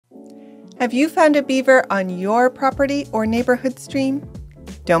Have you found a beaver on your property or neighborhood stream?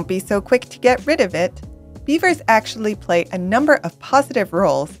 Don't be so quick to get rid of it. Beavers actually play a number of positive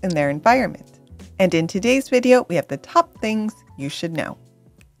roles in their environment. And in today's video, we have the top things you should know.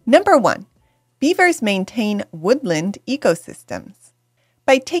 Number 1, beavers maintain woodland ecosystems.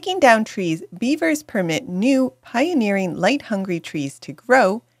 By taking down trees, beavers permit new, pioneering, light-hungry trees to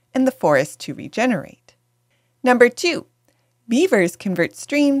grow and the forest to regenerate. Number 2, beavers convert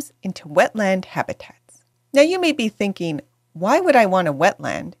streams into wetland habitats. Now you may be thinking, why would I want a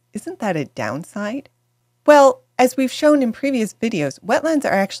wetland? Isn't that a downside? Well, as we've shown in previous videos, wetlands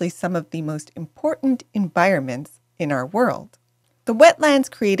are actually some of the most important environments in our world. The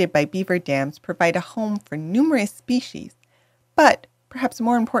wetlands created by beaver dams provide a home for numerous species, but perhaps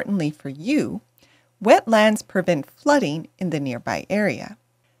more importantly for you, wetlands prevent flooding in the nearby area.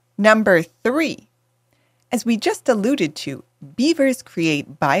 Number 3, as we just alluded to, beavers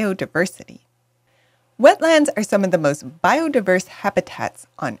create biodiversity. Wetlands are some of the most biodiverse habitats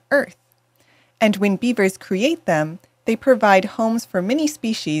on Earth. And when beavers create them, they provide homes for many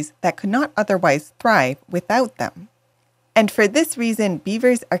species that could not otherwise thrive without them. And for this reason,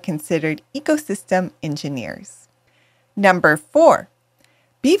 beavers are considered ecosystem engineers. Number 4,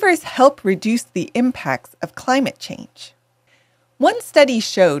 beavers help reduce the impacts of climate change. One study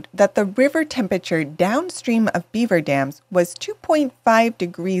showed that the river temperature downstream of beaver dams was 2.5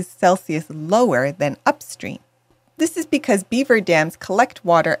 degrees Celsius lower than upstream. This is because beaver dams collect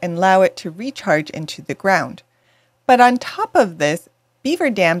water and allow it to recharge into the ground. But on top of this, beaver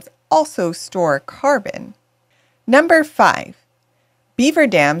dams also store carbon. Number 5, beaver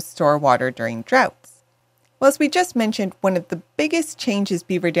dams store water during droughts. Well, as we just mentioned, one of the biggest changes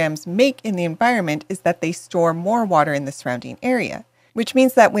beaver dams make in the environment is that they store more water in the surrounding area, which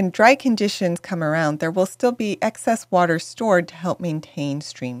means that when dry conditions come around, there will still be excess water stored to help maintain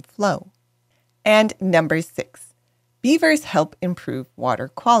stream flow. And number 6, beavers help improve water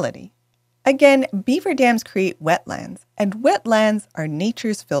quality. Again, beaver dams create wetlands, and wetlands are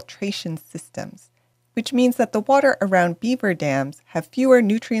nature's filtration systems, which means that the water around beaver dams have fewer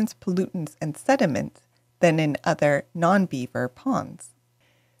nutrients, pollutants, and sediments than in other non-beaver ponds.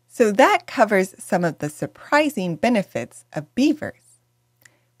 So that covers some of the surprising benefits of beavers.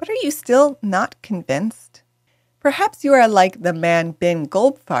 But are you still not convinced? Perhaps you are like the man Ben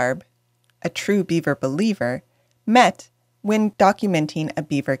Goldfarb, a true beaver believer, met when documenting a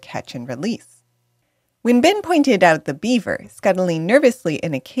beaver catch and release. When Ben pointed out the beaver scuttling nervously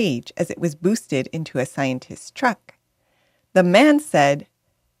in a cage as it was boosted into a scientist's truck, the man said,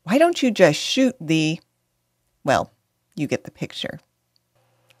 "Why don't you just shoot the..." Well, you get the picture.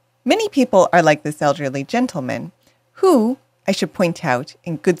 Many people are like this elderly gentleman who, I should point out,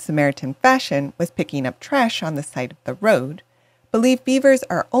 in good Samaritan fashion, was picking up trash on the side of the road, believe beavers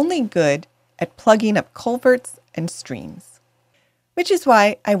are only good at plugging up culverts and streams, which is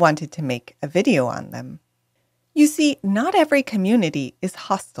why I wanted to make a video on them. You see, not every community is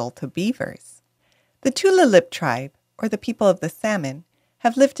hostile to beavers. The Tulalip tribe, or the people of the salmon,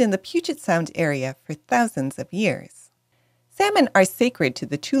 have lived in the Puget Sound area for thousands of years. Salmon are sacred to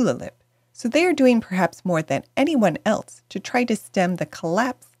the Tulalip, so they are doing perhaps more than anyone else to try to stem the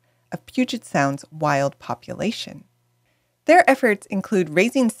collapse of Puget Sound's wild population. Their efforts include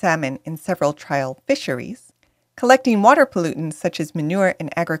raising salmon in several trial fisheries, collecting water pollutants such as manure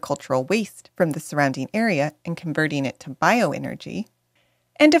and agricultural waste from the surrounding area and converting it to bioenergy,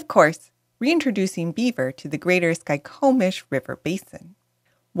 and of course, reintroducing beaver to the greater Skykomish River Basin.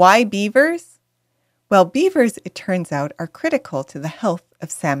 Why beavers? Well, beavers, it turns out, are critical to the health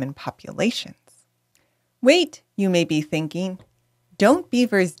of salmon populations. Wait, you may be thinking, don't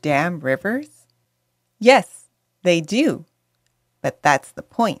beavers dam rivers? Yes, they do, but that's the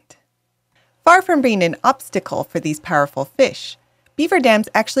point. Far from being an obstacle for these powerful fish, beaver dams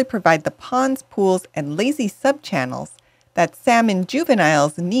actually provide the ponds, pools, and lazy subchannels that salmon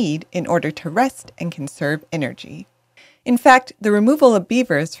juveniles need in order to rest and conserve energy. In fact, the removal of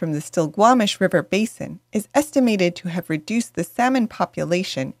beavers from the Still-Squamish River Basin is estimated to have reduced the salmon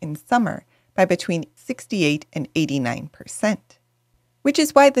population in summer by between 68 and 89%, which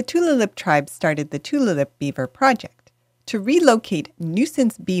is why the Tulalip tribe started the Tulalip Beaver Project to relocate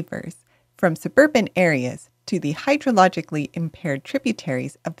nuisance beavers from suburban areas to the hydrologically impaired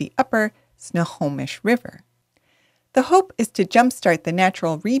tributaries of the upper Snohomish River. The hope is to jumpstart the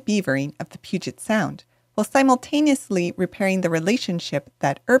natural re-beavering of the Puget Sound, while simultaneously repairing the relationship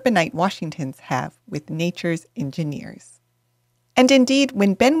that urbanite Washingtons have with nature's engineers. And indeed,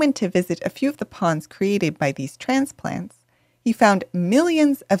 when Ben went to visit a few of the ponds created by these transplants, he found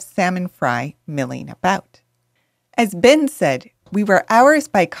millions of salmon fry milling about. As Ben said, We were hours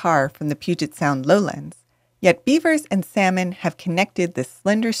by car from the Puget Sound lowlands, yet beavers and salmon have connected this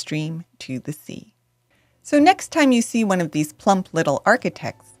slender stream to the sea. So next time you see one of these plump little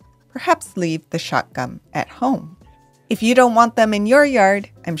architects, perhaps leave the shotgun at home. If you don't want them in your yard,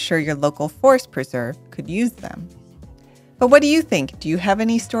 I'm sure your local forest preserve could use them. But what do you think? Do you have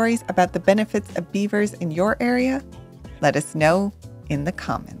any stories about the benefits of beavers in your area? Let us know in the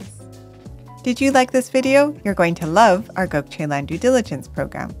comments. Did you like this video? You're going to love our Gokce Land Due Diligence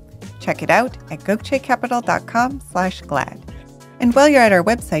program. Check it out at gokcecapital.com/glad. And while you're at our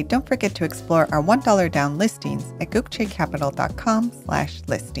website, don't forget to explore our $1 down listings at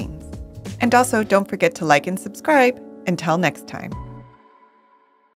gokcecapital.com/listings. And also don't forget to like and subscribe. Until next time.